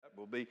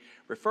We'll be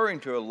referring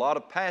to a lot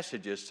of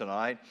passages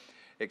tonight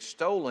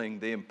extolling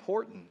the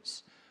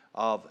importance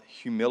of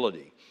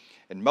humility.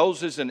 And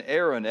Moses and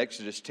Aaron,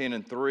 Exodus 10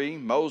 and 3,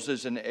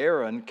 Moses and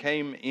Aaron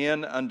came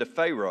in unto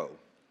Pharaoh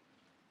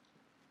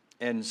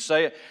and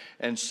said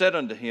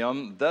unto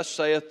him, Thus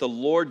saith the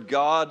Lord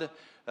God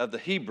of the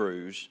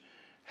Hebrews,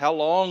 How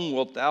long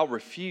wilt thou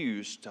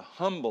refuse to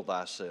humble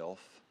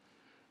thyself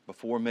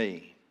before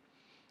me?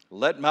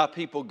 Let my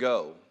people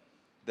go,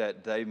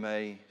 that they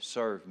may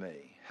serve me.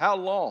 How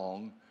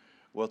long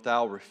wilt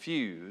thou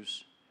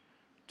refuse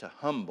to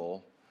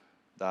humble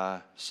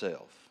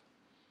thyself?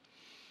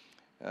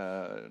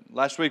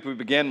 Last week we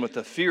began with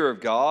the fear of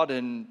God,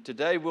 and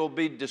today we'll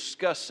be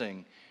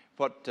discussing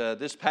what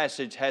this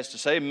passage has to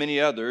say, and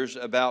many others,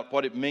 about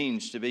what it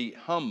means to be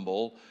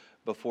humble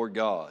before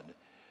God.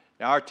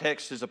 Now, our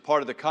text is a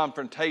part of the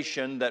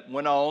confrontation that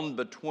went on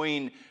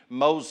between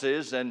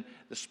Moses and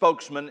the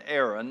spokesman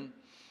Aaron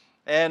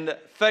and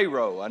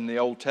Pharaoh in the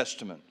Old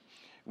Testament.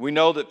 We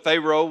know that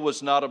Pharaoh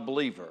was not a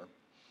believer.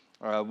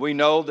 We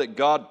know that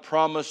God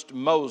promised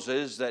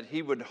Moses that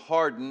he would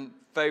harden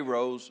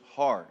Pharaoh's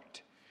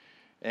heart.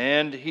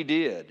 And he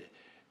did.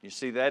 You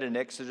see that in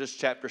Exodus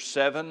chapter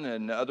 7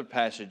 and other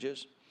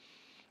passages.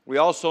 We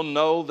also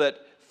know that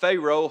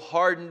Pharaoh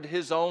hardened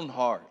his own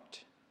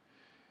heart.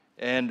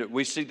 And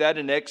we see that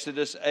in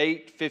Exodus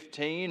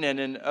 8:15 and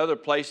in other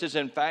places.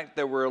 In fact,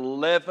 there were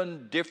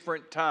 11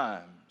 different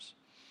times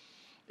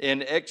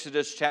in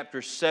Exodus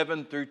chapter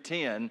 7 through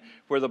 10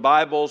 where the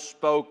Bible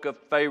spoke of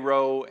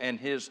Pharaoh and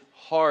his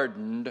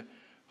hardened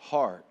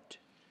heart.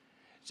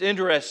 It's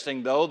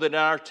interesting, though, that in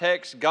our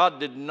text,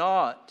 God did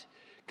not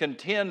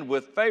contend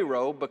with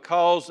Pharaoh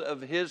because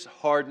of his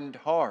hardened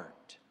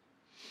heart.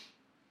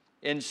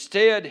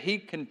 Instead, he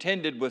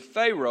contended with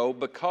Pharaoh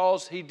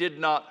because he did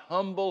not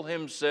humble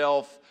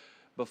himself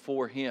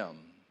before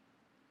him.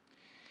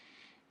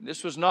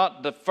 This was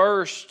not the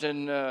first,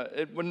 and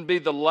it wouldn't be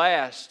the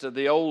last of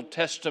the Old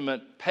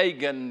Testament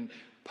pagan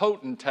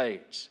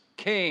potentates,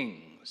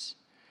 kings,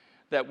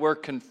 that were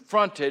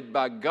confronted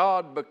by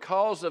God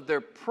because of their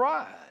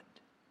pride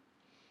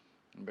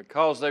and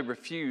because they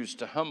refused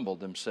to humble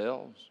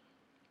themselves.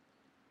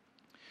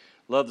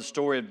 Love the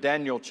story of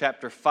Daniel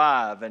chapter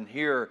 5, and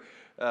here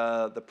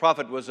the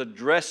prophet was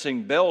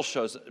addressing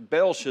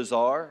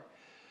Belshazzar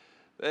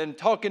and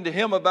talking to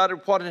him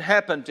about what had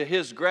happened to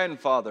his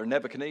grandfather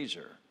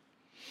Nebuchadnezzar.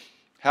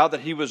 How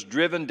that he was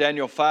driven,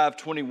 Daniel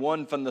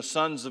 5:21, from the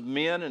sons of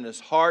men, and his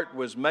heart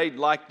was made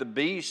like the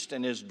beast,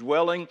 and his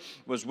dwelling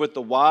was with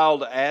the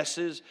wild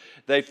asses.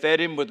 They fed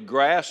him with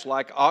grass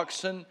like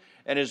oxen,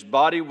 and his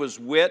body was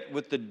wet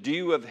with the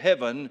dew of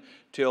heaven,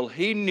 till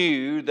he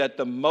knew that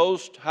the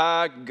Most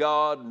High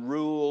God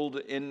ruled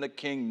in the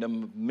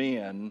kingdom of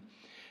men,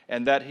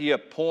 and that he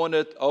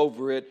appointeth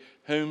over it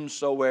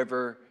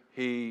whomsoever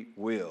he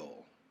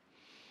will.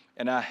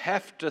 And I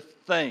have to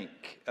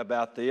think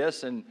about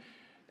this and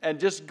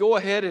just go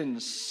ahead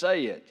and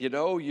say it. You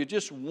know, you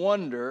just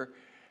wonder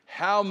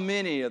how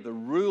many of the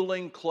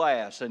ruling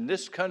class in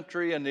this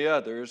country and the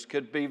others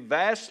could be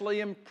vastly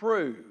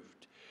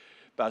improved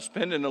by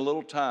spending a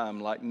little time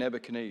like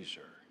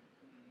Nebuchadnezzar.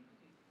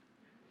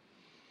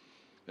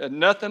 And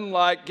nothing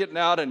like getting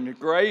out and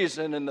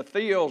grazing in the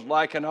fields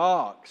like an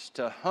ox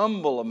to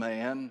humble a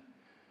man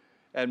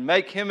and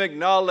make him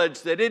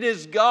acknowledge that it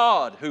is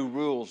God who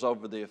rules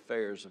over the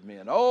affairs of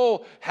men.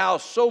 Oh, how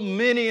so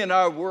many in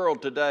our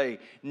world today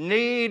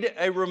need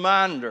a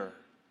reminder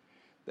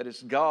that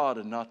it's God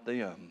and not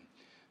them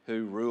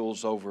who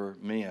rules over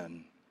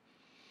men.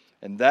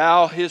 And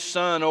thou, his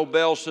son, O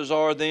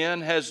Belshazzar,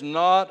 then, hast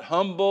not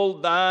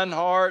humbled thine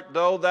heart,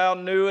 though thou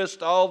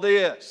knewest all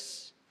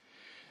this.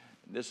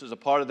 This is a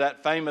part of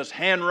that famous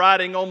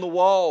handwriting on the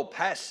wall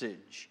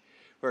passage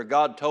where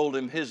God told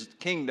him his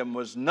kingdom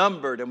was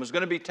numbered and was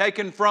going to be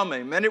taken from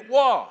him. And it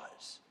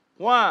was.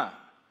 Why?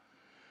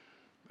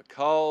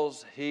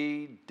 Because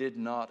he did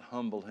not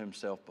humble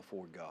himself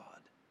before God.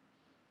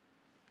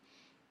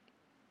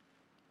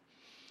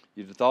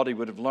 You'd have thought he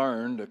would have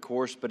learned, of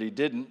course, but he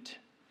didn't.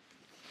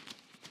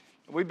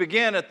 We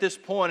begin at this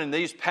point in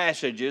these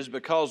passages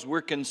because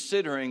we're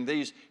considering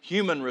these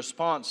human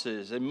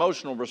responses,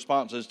 emotional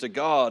responses to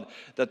God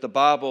that the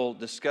Bible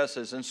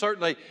discusses. And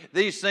certainly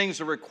these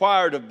things are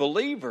required of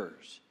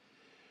believers.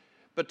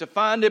 But to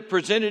find it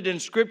presented in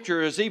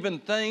Scripture as even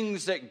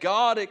things that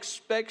God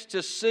expects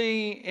to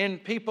see in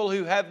people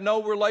who have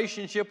no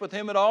relationship with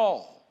Him at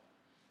all.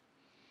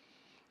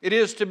 It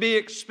is to be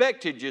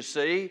expected, you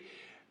see,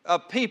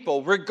 of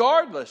people,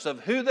 regardless of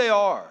who they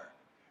are,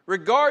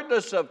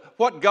 regardless of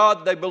what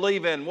God they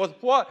believe in,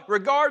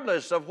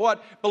 regardless of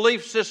what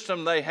belief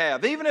system they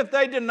have, even if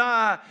they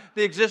deny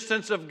the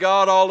existence of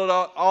God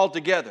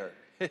altogether,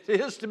 it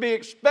is to be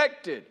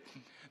expected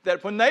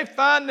that when they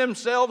find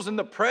themselves in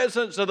the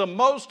presence of the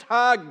Most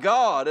High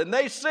God and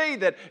they see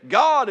that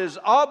God is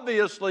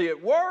obviously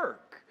at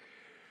work,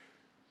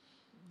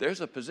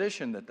 there's a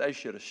position that they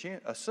should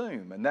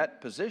assume, and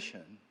that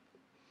position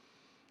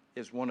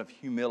is one of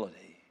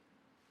humility.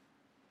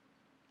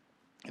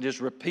 It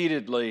is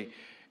repeatedly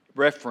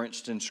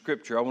referenced in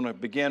Scripture. I want to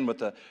begin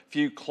with a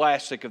few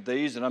classic of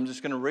these, and I'm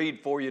just going to read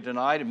for you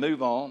tonight and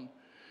move on.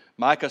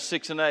 Micah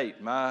 6 and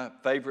 8, my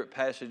favorite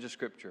passage of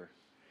Scripture.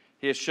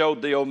 He has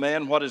showed thee, O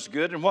man, what is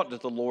good, and what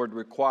doth the Lord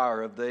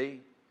require of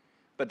thee,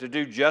 but to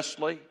do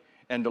justly,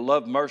 and to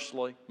love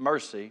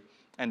mercy,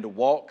 and to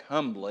walk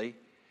humbly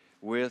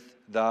with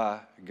thy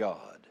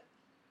God.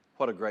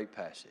 What a great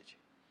passage.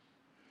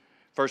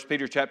 1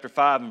 Peter chapter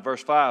 5 and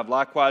verse 5,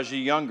 likewise ye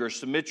younger,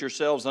 submit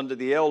yourselves unto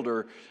the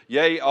elder.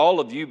 Yea, all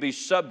of you be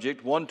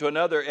subject one to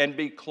another, and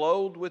be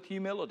clothed with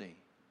humility.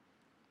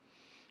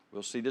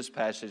 We'll see this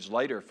passage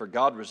later. For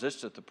God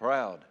resisteth the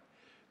proud,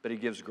 but He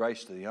gives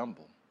grace to the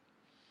humble.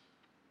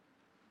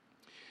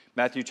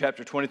 Matthew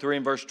chapter 23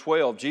 and verse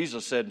 12,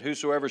 Jesus said,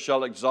 whosoever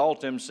shall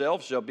exalt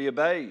himself shall be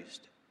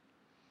abased,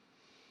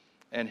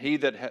 and he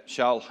that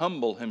shall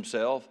humble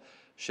himself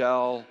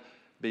shall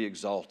be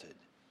exalted.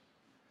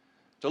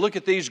 To look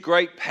at these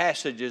great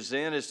passages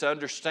then is to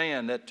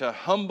understand that to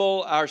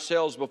humble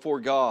ourselves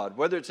before God,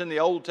 whether it's in the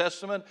Old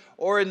Testament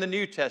or in the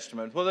New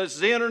Testament, whether it's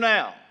then or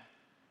now,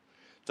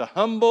 to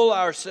humble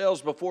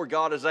ourselves before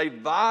God is a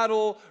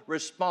vital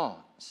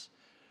response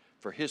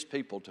for His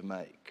people to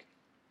make.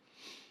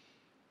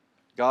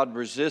 God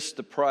resists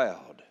the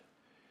proud.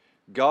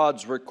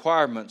 God's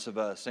requirements of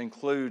us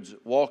includes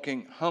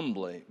walking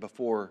humbly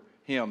before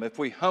Him. If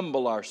we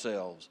humble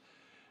ourselves,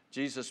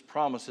 Jesus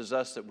promises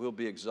us that we'll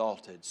be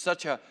exalted.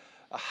 Such a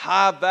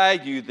high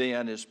value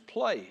then is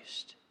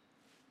placed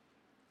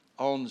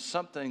on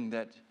something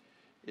that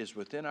is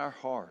within our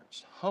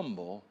hearts.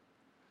 Humble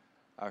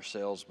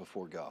ourselves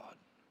before God.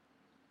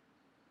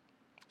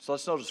 So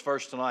let's notice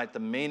first tonight the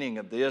meaning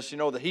of this. You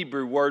know, the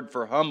Hebrew word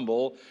for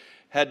humble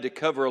had to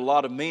cover a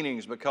lot of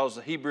meanings because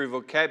the Hebrew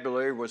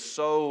vocabulary was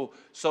so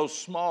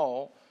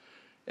small.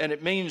 And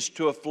it means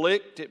to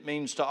afflict, it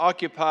means to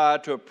occupy,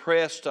 to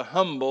oppress, to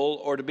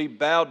humble, or to be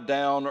bowed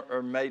down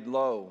or made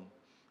low.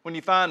 When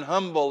you find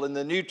humble in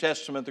the New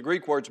Testament, the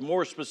Greek word's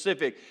more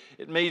specific.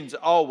 It means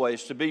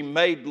always to be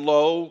made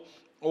low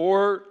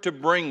or to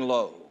bring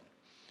low.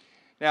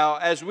 Now,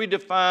 as we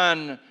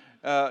define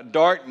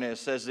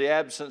darkness as the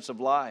absence of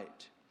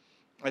light,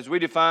 as we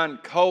define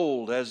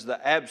cold as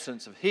the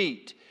absence of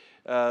heat,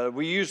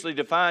 we usually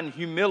define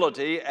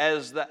humility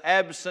as the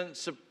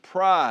absence of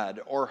pride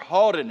or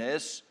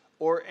haughtiness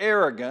or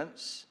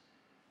arrogance,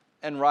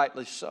 and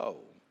rightly so.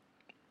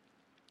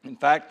 In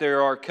fact,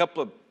 there are a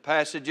couple of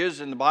passages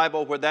in the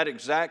Bible where that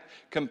exact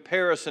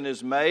comparison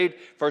is made.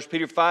 1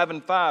 Peter 5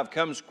 and 5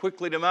 comes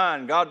quickly to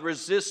mind. God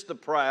resists the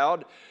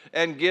proud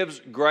and gives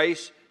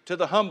grace to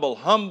the humble.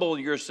 Humble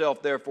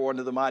yourself, therefore,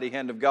 under the mighty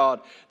hand of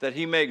God, that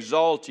He may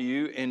exalt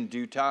you in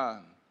due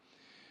time.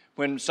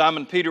 When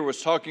Simon Peter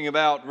was talking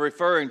about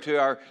referring to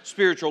our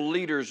spiritual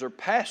leaders or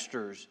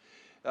pastors,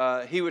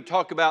 he would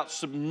talk about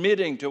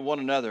submitting to one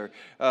another.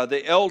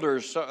 The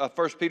elders,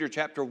 1 Peter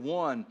chapter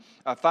 5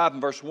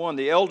 and verse 1,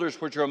 the elders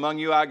which are among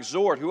you I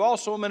exhort, who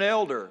also am an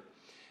elder,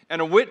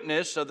 and a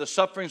witness of the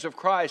sufferings of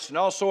Christ, and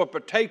also a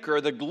partaker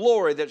of the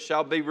glory that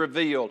shall be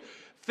revealed.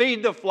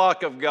 Feed the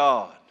flock of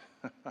God.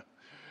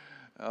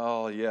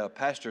 Oh yeah,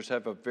 pastors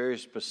have a very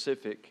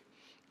specific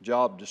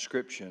job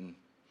description.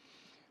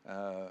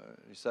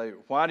 You say,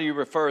 why do you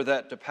refer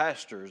that to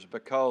pastors?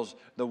 Because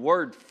the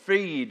word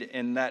feed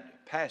in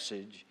that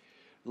passage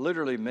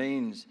literally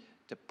means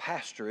to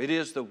pastor. It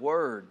is the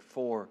word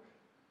for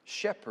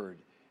shepherd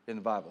in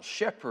the Bible.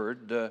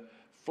 Shepherd the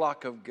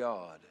flock of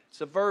God.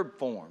 It's a verb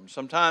form.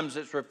 Sometimes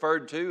it's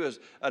referred to as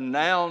a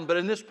noun, but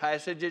in this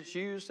passage it's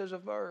used as a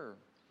verb.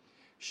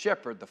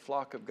 Shepherd the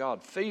flock of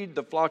God. Feed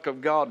the flock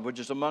of God which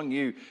is among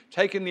you,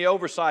 taking the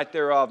oversight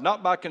thereof,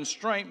 not by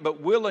constraint,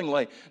 but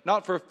willingly,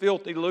 not for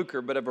filthy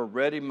lucre, but of a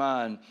ready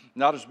mind,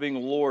 not as being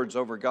lords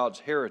over God's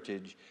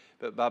heritage,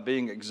 but by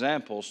being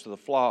examples to the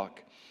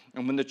flock.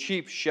 And when the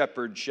chief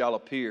shepherd shall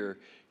appear,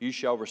 you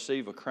shall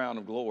receive a crown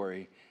of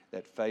glory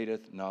that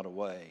fadeth not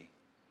away.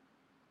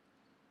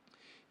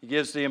 He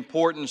gives the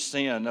importance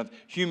then of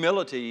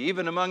humility,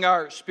 even among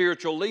our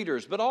spiritual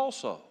leaders, but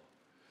also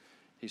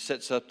He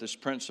sets up this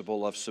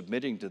principle of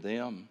submitting to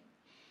them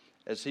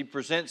as He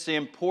presents the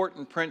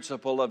important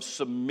principle of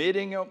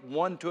submitting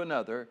one to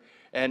another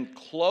and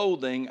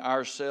clothing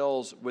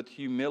ourselves with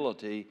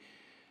humility.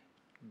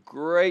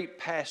 Great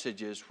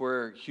passages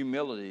where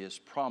humility is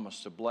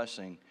promised a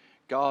blessing.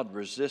 God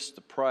resists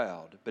the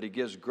proud, but He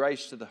gives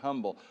grace to the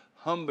humble.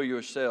 Humble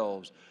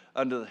yourselves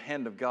under the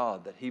hand of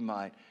God that He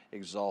might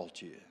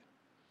exalt you.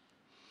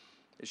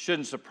 It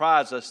shouldn't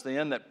surprise us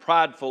then that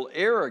prideful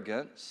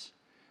arrogance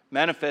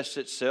manifests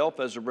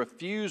itself as a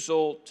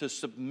refusal to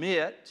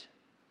submit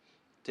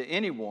to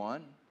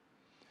anyone,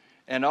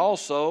 and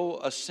also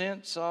a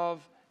sense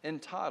of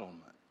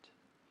entitlement.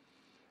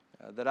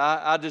 That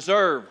I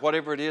deserve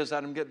whatever it is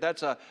I'm getting.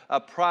 That's a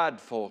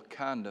prideful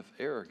kind of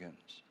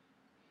arrogance.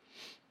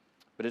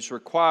 But it's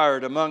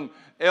required among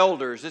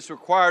elders, it's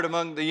required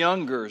among the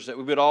youngers that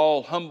we would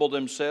all humble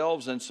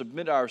themselves and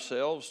submit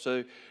ourselves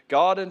to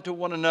God and to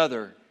one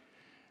another.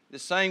 The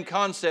same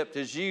concept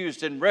is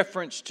used in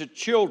reference to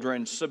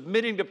children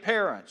submitting to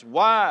parents,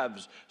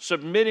 wives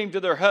submitting to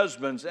their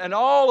husbands, and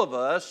all of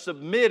us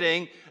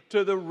submitting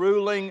to the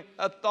ruling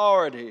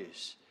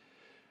authorities.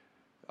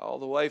 All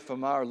the way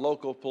from our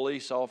local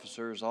police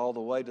officers all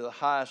the way to the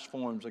highest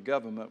forms of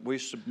government, we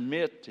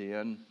submit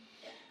in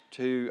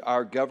to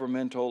our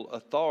governmental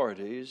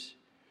authorities.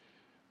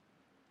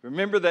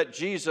 Remember that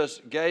Jesus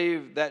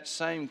gave that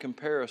same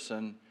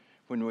comparison.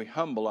 When we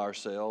humble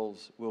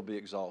ourselves, we'll be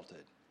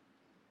exalted.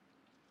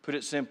 Put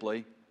it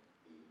simply,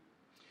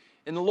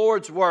 in the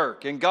Lord's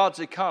work, in God's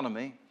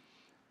economy,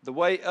 the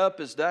way up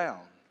is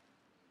down,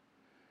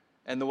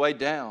 and the way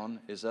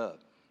down is up.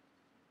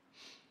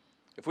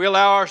 If we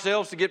allow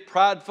ourselves to get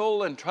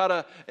prideful and try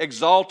to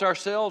exalt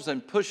ourselves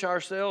and push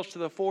ourselves to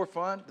the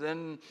forefront,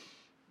 then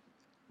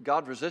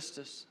God resists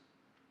us.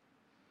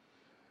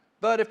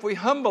 But if we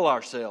humble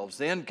ourselves,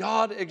 then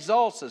God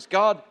exalts us.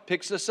 God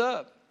picks us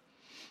up.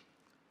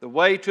 The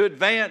way to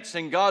advance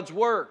in God's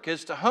work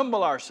is to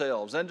humble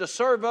ourselves and to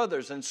serve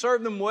others and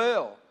serve them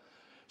well.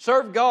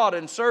 Serve God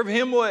and serve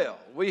Him well.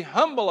 We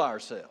humble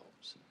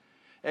ourselves.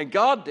 And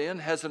God then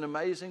has an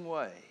amazing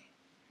way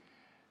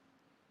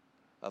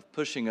of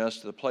pushing us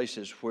to the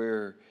places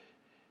where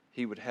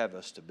He would have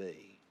us to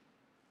be.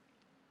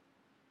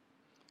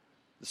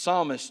 The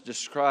psalmist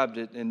described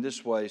it in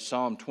this way,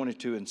 Psalm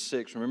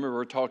 22:6. Remember,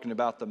 we're talking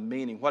about the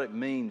meaning, what it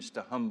means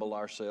to humble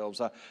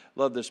ourselves. I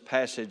love this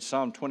passage,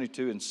 Psalm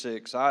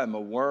 22:6. I am a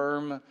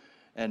worm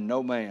and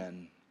no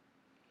man,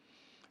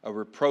 a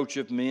reproach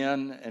of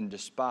men and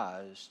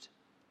despised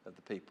of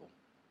the people.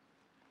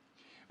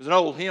 There's an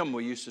old hymn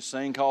we used to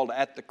sing called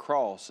At the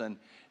Cross, and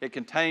it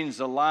contains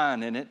a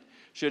line in it,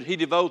 should He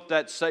devote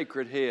that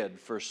sacred head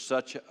for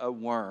such a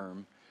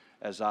worm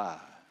as I.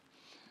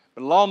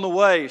 But along the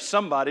way,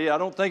 somebody, I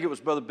don't think it was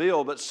Brother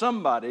Bill, but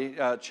somebody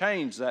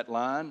changed that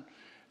line.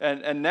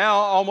 And now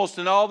almost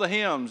in all the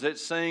hymns it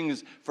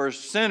sings, for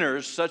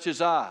sinners such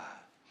as I.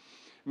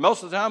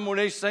 Most of the time when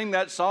they sing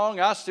that song,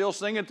 I still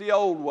sing it the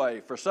old way,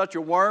 for such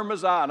a worm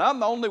as I. And I'm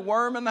the only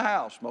worm in the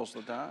house most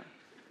of the time.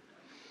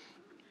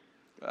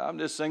 I'm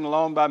just singing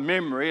along by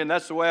memory, and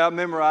that's the way I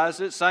memorized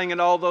it, sang it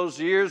all those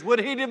years. Would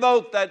He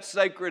devote that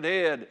sacred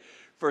head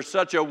for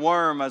such a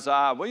worm as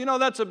I? Well, you know,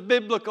 that's a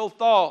biblical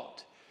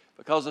thought,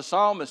 because the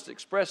psalmist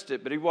expressed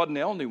it, but he wasn't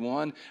the only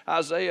one.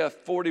 Isaiah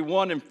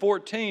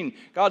 41:14,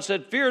 God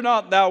said, fear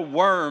not, thou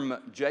worm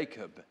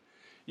Jacob,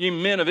 ye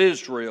men of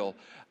Israel,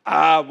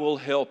 I will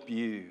help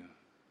you.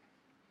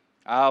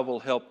 I will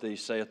help thee,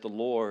 saith the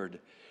Lord,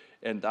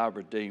 and thy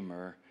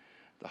Redeemer,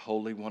 the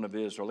Holy One of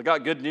Israel. I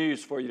got good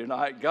news for you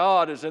tonight.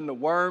 God is in the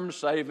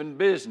worm-saving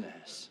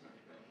business.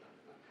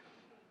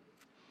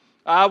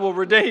 I will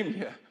redeem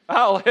you.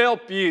 I'll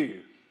help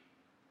you.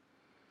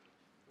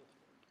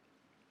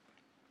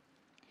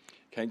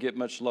 Can't get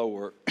much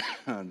lower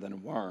than a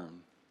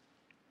worm.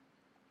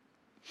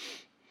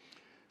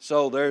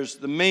 So there's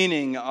the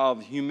meaning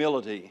of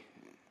humility.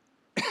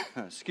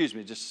 Excuse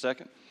me just a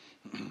second.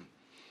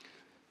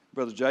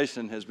 Brother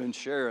Jason has been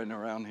sharing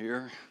around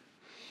here.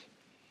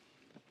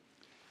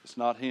 It's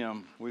not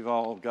him. We've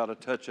all got a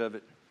touch of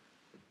it.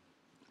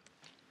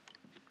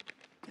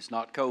 It's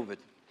not COVID.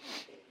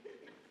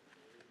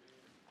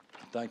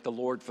 Thank the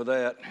Lord for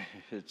that.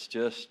 It's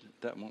just,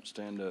 that won't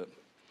stand up.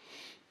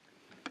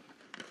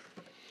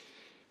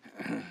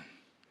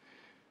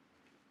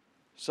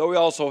 So we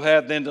also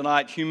have then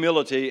tonight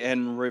humility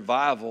and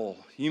revival.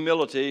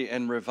 Humility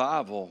and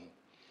revival.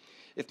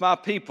 If my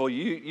people,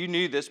 you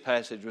knew this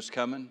passage was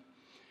coming.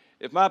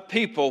 If my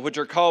people, which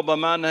are called by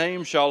my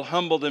name, shall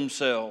humble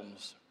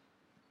themselves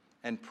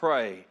and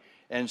pray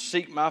and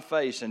seek my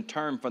face and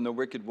turn from their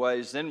wicked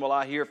ways, then will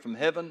I hear from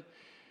heaven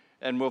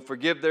and will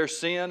forgive their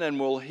sin and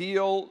will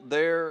heal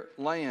their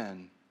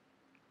land.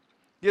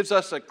 Gives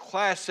us a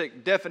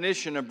classic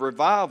definition of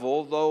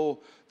revival, though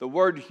the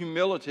word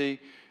humility,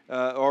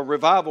 or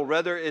revival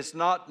rather, is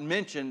not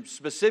mentioned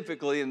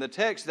specifically in the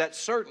text. That's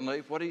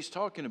certainly what he's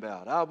talking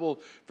about. I will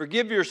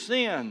forgive your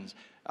sins.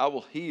 I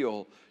will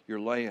heal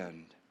your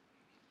land.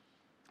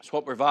 It's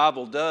what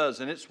revival does,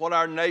 and it's what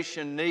our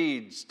nation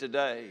needs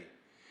today.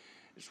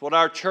 It's what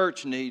our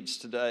church needs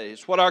today.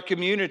 It's what our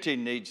community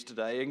needs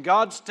today. And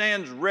God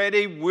stands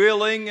ready,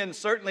 willing, and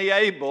certainly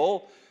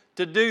able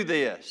to do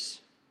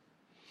this.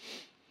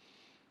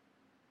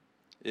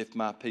 If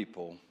my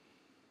people,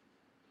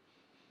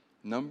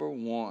 number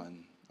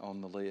one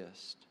on the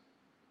list,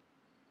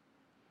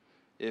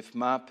 if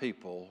my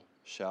people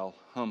shall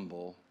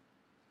humble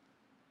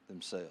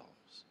themselves.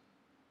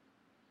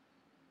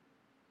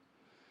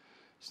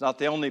 It's not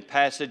the only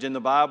passage in the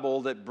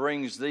Bible that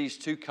brings these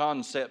two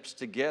concepts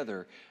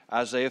together.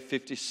 Isaiah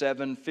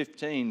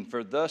 57:15,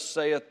 for thus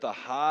saith the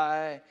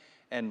high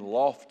and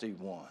lofty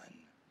one,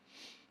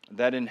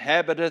 that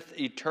inhabiteth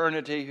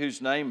eternity,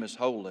 whose name is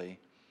holy.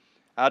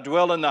 I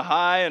dwell in the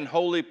high and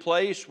holy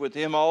place with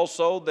him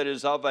also that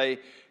is of a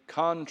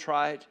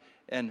contrite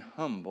and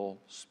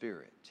humble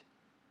spirit.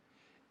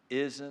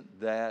 Isn't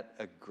that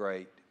a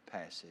great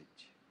passage?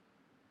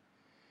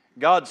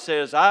 God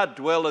says, I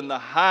dwell in the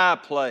high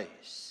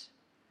place.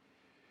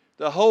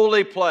 the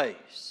holy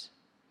place.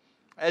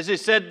 As he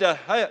said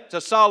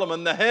to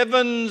Solomon, the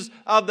heavens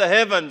of the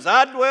heavens,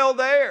 I dwell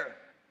there.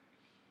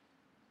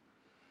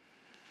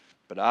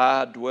 But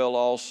I dwell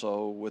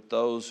also with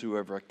those who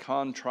have a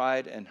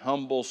contrite and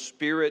humble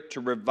spirit, to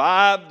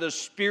revive the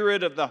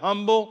spirit of the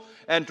humble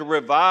and to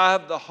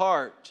revive the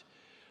heart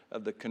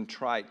of the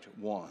contrite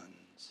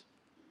ones.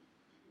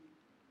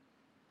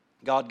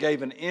 God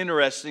gave an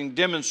interesting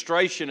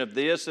demonstration of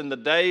this in the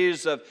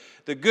days of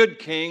the good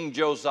king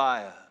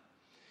Josiah.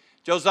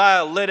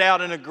 Josiah led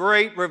out in a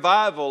great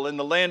revival in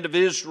the land of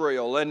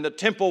Israel, and the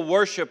temple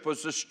worship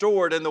was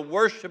restored, and the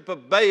worship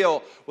of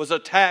Baal was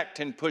attacked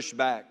and pushed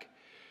back.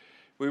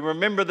 We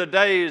remember the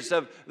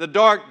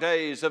dark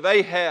days of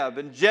Ahab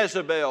and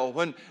Jezebel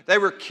when they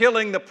were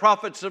killing the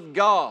prophets of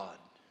God.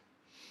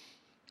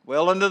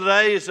 Well, in the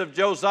days of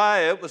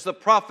Josiah, it was the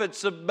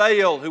prophets of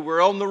Baal who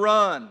were on the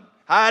run,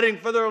 hiding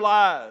for their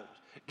lives,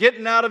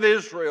 getting out of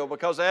Israel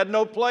because they had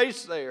no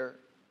place there,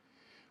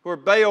 where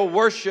Baal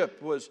worship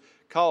was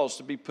caused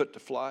to be put to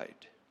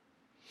flight.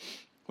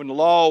 When the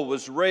law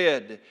was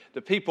read,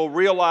 the people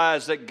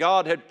realized that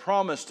God had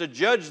promised to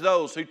judge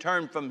those who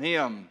turned from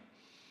Him.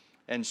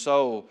 And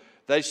so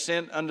they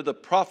sent unto the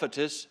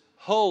prophetess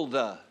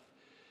Huldah.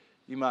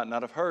 You might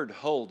not have heard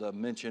Huldah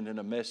mentioned in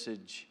a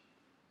message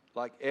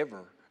like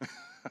ever.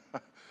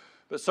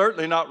 But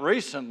certainly not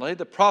recently.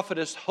 The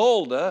prophetess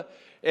Huldah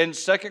in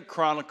 2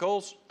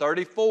 Chronicles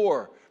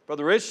 34.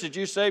 Brother Rich, did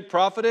you say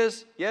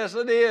prophetess? Yes,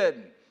 I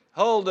did.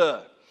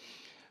 Huldah.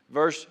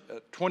 Verse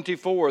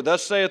 24,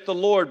 thus saith the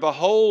Lord,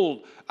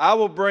 behold, I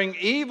will bring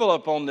evil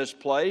upon this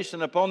place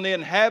and upon the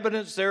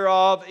inhabitants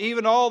thereof,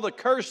 even all the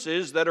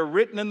curses that are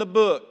written in the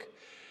book,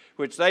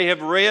 which they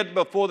have read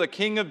before the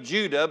king of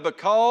Judah,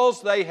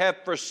 because they have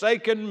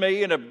forsaken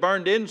me and have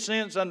burned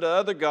incense unto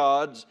other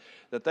gods,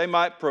 that they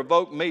might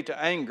provoke me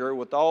to anger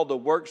with all the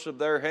works of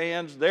their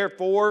hands.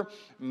 Therefore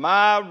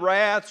my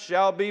wrath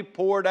shall be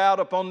poured out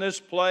upon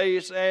this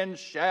place and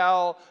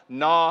shall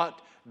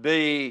not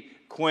be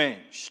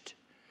quenched.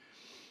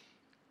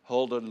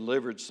 Huldah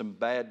delivered some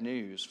bad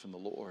news from the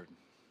Lord.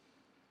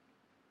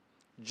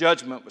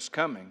 Judgment was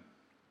coming.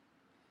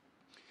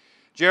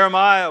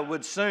 Jeremiah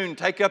would soon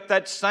take up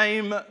that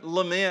same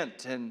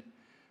lament and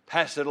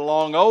pass it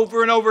along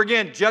over and over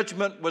again.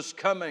 Judgment was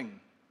coming.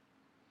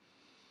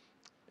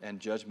 And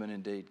judgment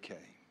indeed came.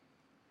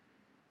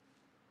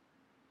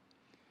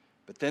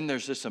 But then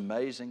there's this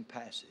amazing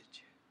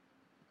passage.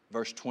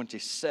 Verse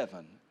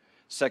 27,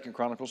 2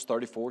 Chronicles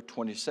 34,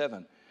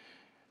 27.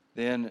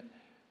 Then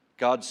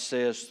God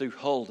says through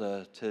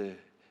Huldah to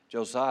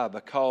Josiah,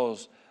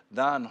 because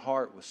thine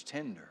heart was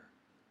tender,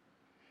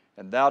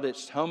 and thou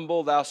didst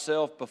humble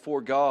thyself before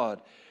God,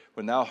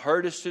 when thou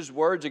heardest His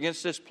words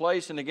against this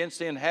place and against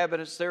the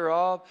inhabitants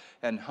thereof,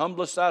 and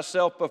humblest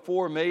thyself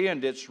before me,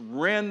 and didst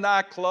rend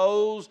thy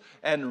clothes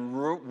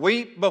and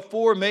weep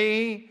before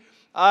me,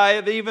 I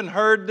have even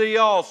heard thee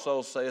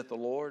also, saith the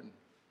Lord.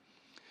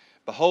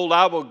 Behold,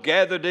 I will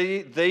gather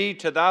thee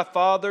to thy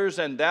fathers,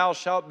 and thou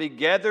shalt be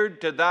gathered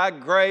to thy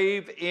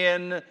grave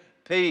in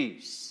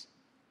peace.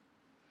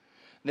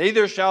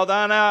 Neither shall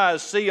thine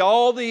eyes see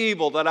all the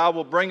evil that I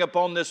will bring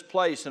upon this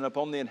place and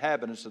upon the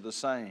inhabitants of the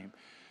same.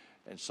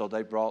 And so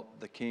they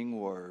brought the king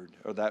word,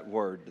 or that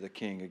word to the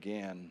king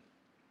again.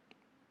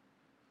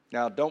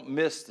 Now, don't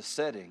miss the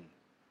setting.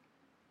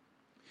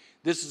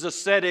 This is a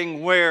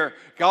setting where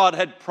God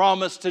had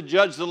promised to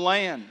judge the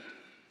land.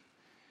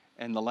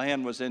 And the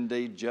land was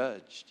indeed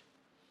judged.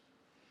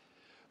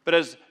 But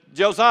as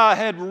Josiah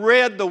had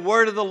read the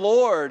word of the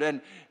Lord,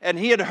 and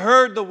he had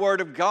heard the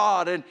word of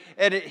God,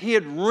 and he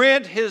had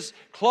rent his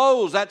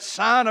clothes, that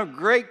sign of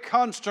great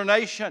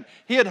consternation.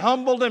 He had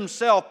humbled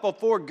himself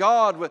before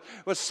God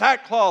with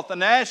sackcloth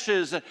and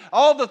ashes and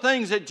all the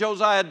things that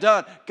Josiah had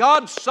done.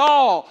 God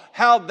saw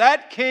how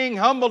that king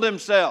humbled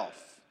himself.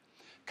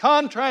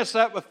 Contrast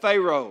that with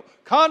Pharaoh.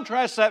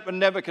 Contrast that with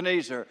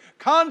Nebuchadnezzar.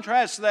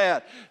 Contrast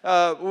that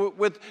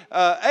with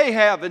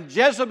Ahab and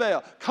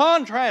Jezebel.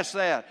 Contrast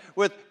that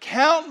with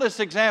countless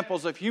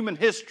examples of human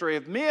history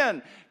of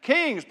men,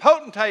 kings,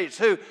 potentates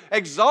who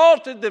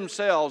exalted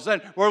themselves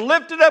and were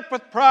lifted up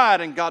with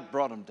pride, and God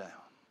brought them down.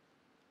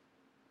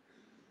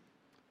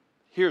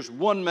 Here's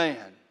one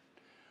man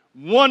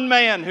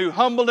who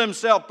humbled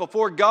himself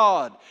before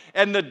God,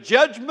 and the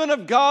judgment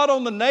of God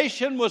on the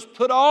nation was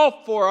put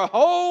off for a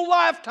whole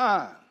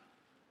lifetime.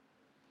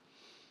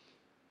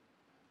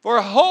 For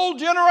a whole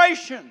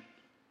generation.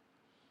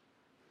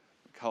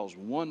 Because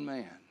one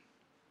man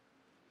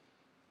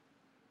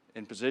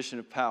in position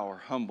of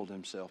power humbled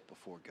himself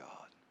before God.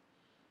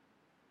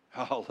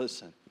 Oh,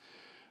 listen,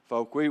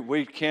 folk,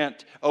 we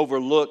can't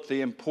overlook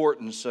the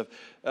importance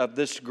of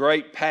this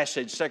great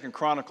passage, 2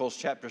 Chronicles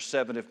chapter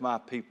 7, if my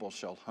people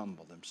shall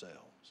humble themselves.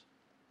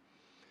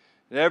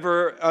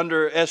 Never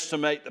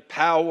underestimate the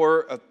power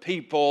of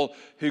people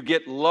who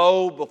get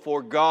low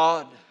before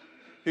God,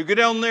 who get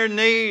on their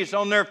knees,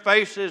 on their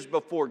faces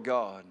before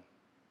God.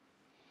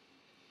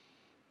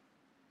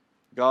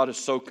 God is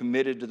so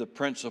committed to the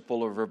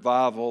principle of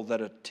revival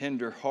that a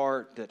tender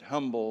heart that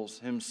humbles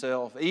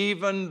himself,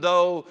 even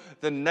though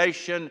the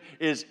nation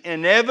is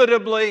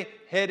inevitably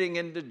heading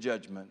into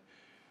judgment,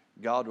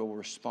 God will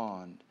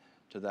respond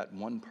to that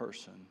one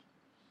person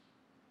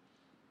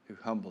who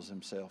humbles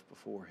himself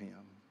before him.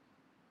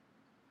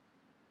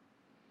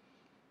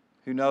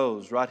 Who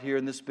knows, right here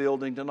in this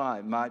building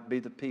tonight might be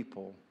the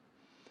people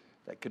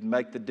that could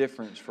make the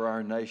difference for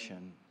our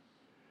nation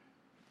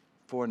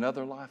for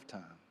another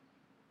lifetime.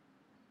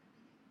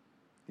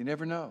 You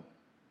never know.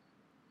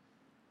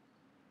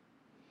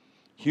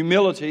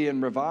 Humility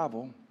and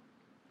revival.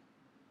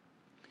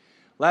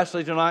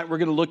 Lastly, tonight we're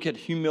going to look at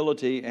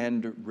humility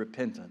and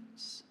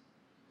repentance.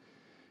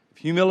 If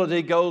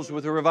humility goes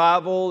with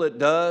revival, it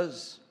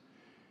does.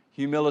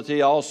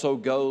 Humility also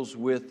goes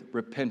with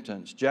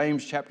repentance.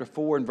 James chapter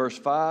 4 and verse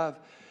 5.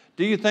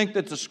 Do you think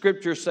that the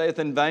Scripture saith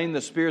in vain,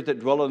 the Spirit that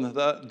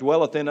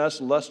dwelleth in us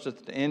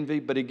lusteth to envy,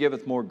 but He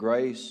giveth more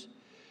grace?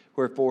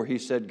 Wherefore He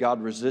said,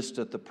 God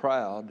resisteth the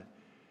proud,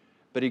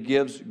 but He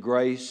gives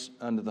grace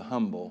unto the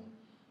humble.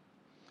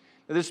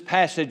 Now, this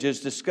passage is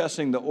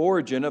discussing the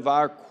origin of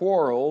our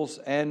quarrels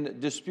and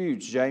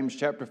disputes. James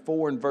chapter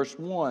 4 and verse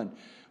 1.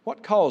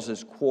 What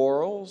causes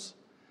quarrels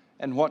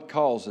and what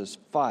causes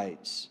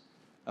fights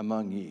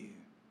among you?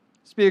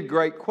 This would be a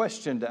great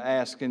question to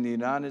ask in the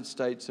United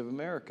States of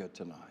America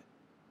tonight.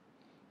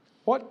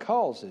 What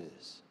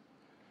causes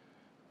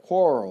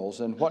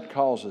quarrels and what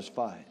causes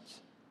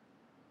fights?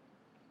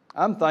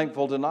 I'm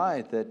thankful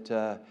tonight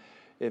that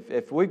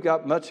if we've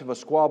got much of a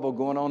squabble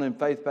going on in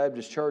Faith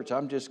Baptist Church,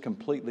 I'm just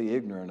completely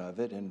ignorant of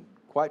it. And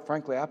quite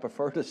frankly, I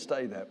prefer to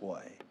stay that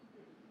way.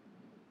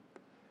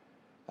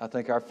 I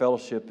think our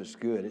fellowship is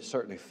good. It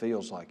certainly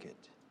feels like it.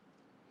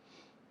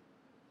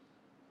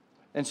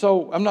 And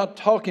so I'm not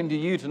talking to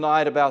you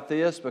tonight about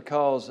this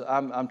because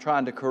I'm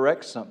trying to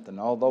correct something,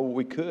 although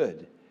we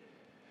could.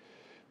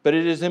 But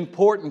it is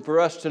important for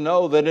us to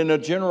know that in a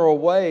general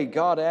way,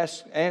 God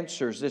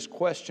answers this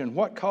question,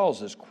 what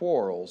causes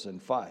quarrels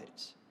and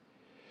fights?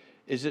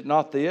 Is it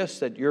not this,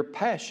 that your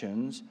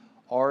passions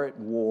are at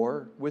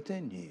war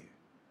within you?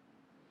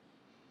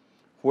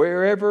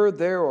 Wherever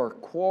there are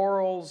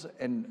quarrels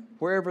and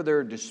wherever there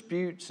are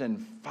disputes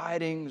and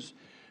fightings,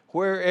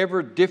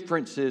 wherever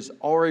differences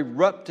are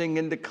erupting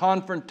into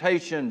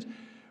confrontations,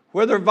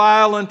 whether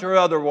violent or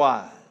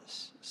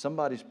otherwise,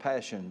 somebody's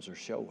passions are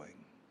showing.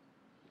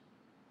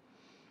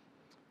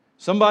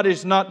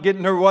 Somebody's not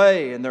getting their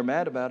way and they're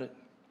mad about it.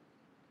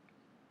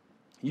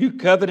 You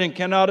covet and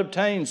cannot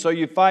obtain, so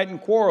you fight and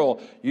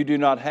quarrel. You do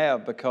not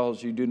have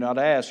because you do not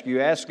ask. You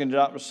ask and do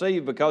not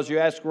receive because you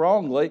ask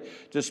wrongly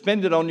to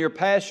spend it on your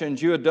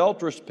passions. You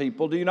adulterous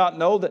people, do you not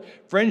know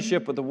that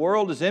friendship with the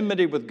world is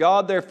enmity with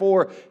God?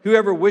 Therefore,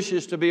 whoever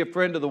wishes to be a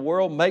friend of the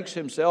world makes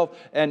himself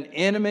an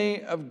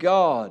enemy of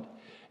God.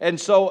 And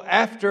so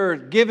after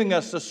giving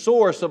us the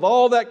source of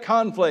all that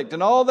conflict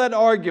and all that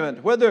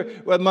argument, whether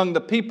among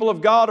the people of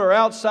God or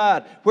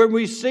outside, where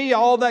we see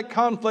all that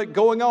conflict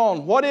going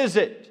on, what is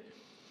it?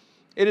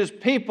 It is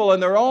people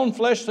and their own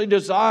fleshly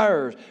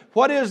desires.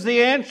 What is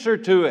the answer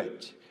to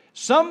it?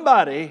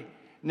 Somebody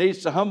needs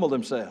to humble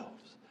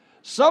themselves.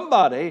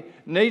 Somebody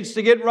needs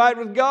to get right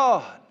with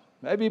God.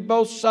 Maybe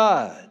both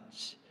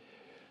sides.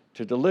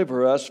 To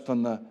deliver us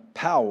from the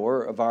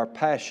power of our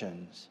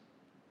passions.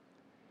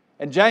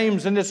 And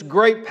James, in this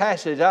great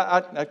passage,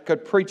 I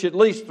could preach at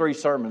least 3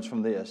 sermons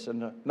from this.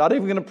 And not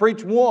even going to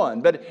preach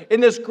one. But in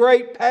this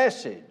great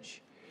passage,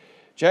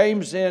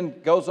 James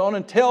then goes on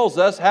and tells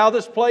us how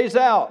this plays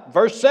out.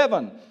 Verse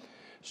 7,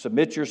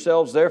 submit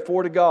yourselves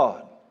therefore to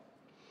God.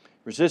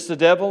 Resist the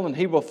devil and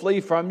he will flee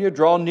from you.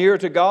 Draw near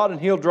to God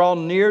and he'll draw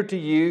near to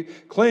you.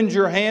 Cleanse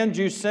your hands,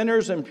 you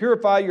sinners, and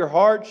purify your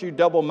hearts, you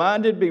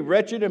double-minded. Be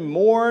wretched and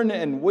mourn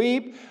and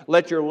weep.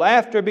 Let your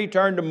laughter be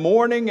turned to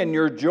mourning and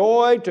your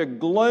joy to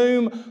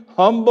gloom.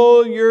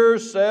 Humble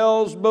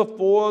yourselves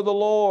before the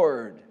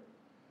Lord,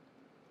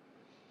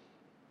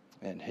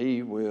 and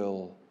He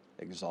will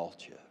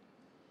exalt you.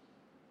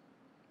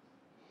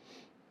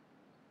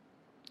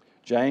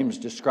 James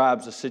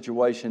describes the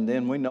situation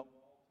then. We know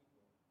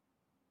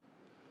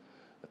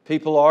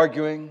people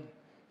arguing,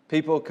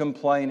 people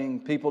complaining,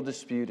 people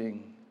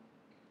disputing.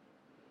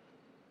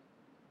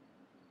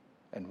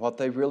 And what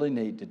they really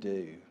need to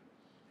do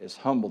is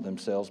humble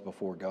themselves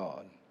before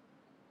God.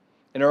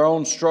 In our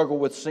own struggle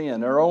with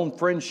sin, our own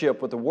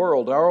friendship with the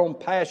world, our own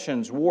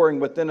passions warring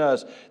within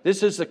us,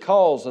 this is the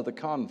cause of the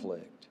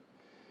conflict.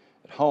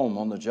 At home,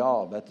 on the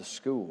job, at the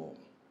school.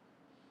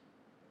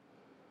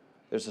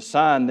 There's a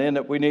sign then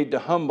that we need to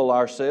humble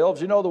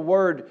ourselves. You know, the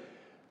word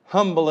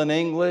humble in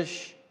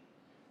English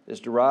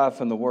is derived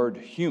from the word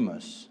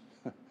humus,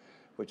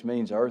 which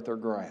means earth or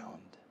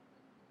ground.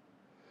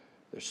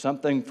 There's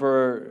something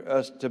for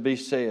us to be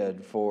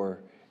said for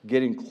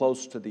getting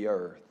close to the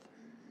earth.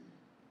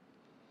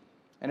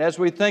 And as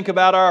we think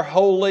about our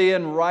holy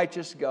and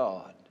righteous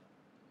God,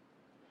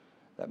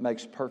 that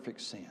makes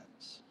perfect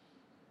sense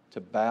to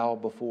bow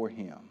before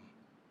Him.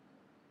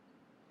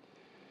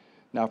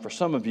 Now, for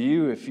some of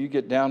you, if you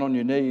get down on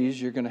your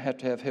knees, you're going to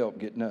have help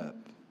getting up.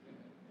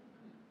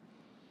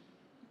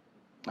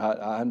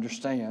 I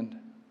understand.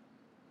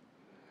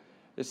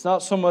 It's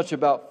not so much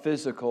about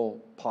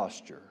physical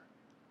posture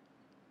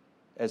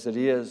as it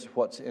is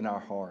what's in our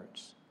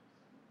hearts.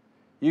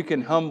 You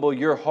can humble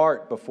your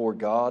heart before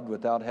God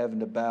without having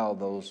to bow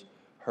those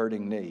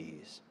hurting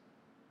knees.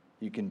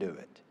 You can do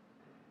it.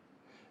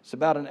 It's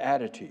about an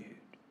attitude.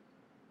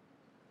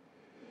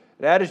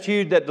 An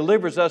attitude that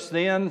delivers us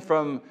then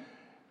from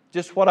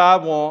just what I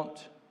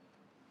want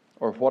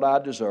or what I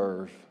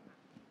deserve,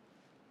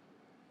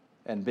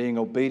 and being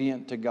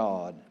obedient to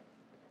God,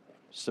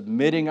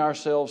 submitting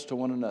ourselves to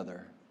one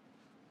another,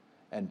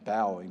 and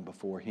bowing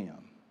before Him.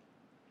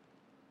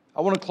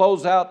 I want to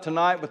close out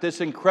tonight with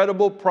this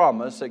incredible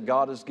promise that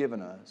God has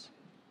given us.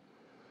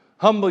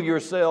 Humble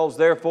yourselves,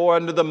 therefore,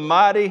 under the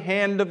mighty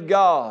hand of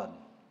God,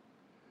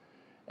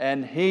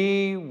 and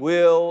He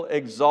will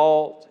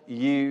exalt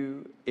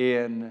you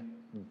in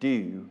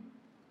due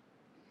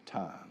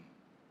time.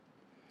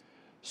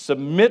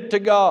 Submit to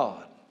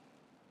God.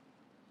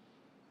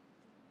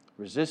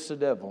 Resist the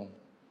devil,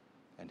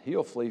 and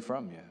he'll flee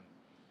from you.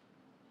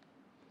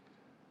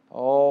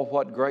 Oh,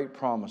 what great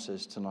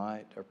promises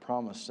tonight are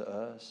promised to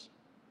us,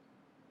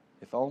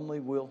 if only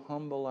we'll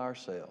humble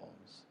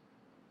ourselves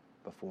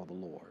before the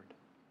Lord.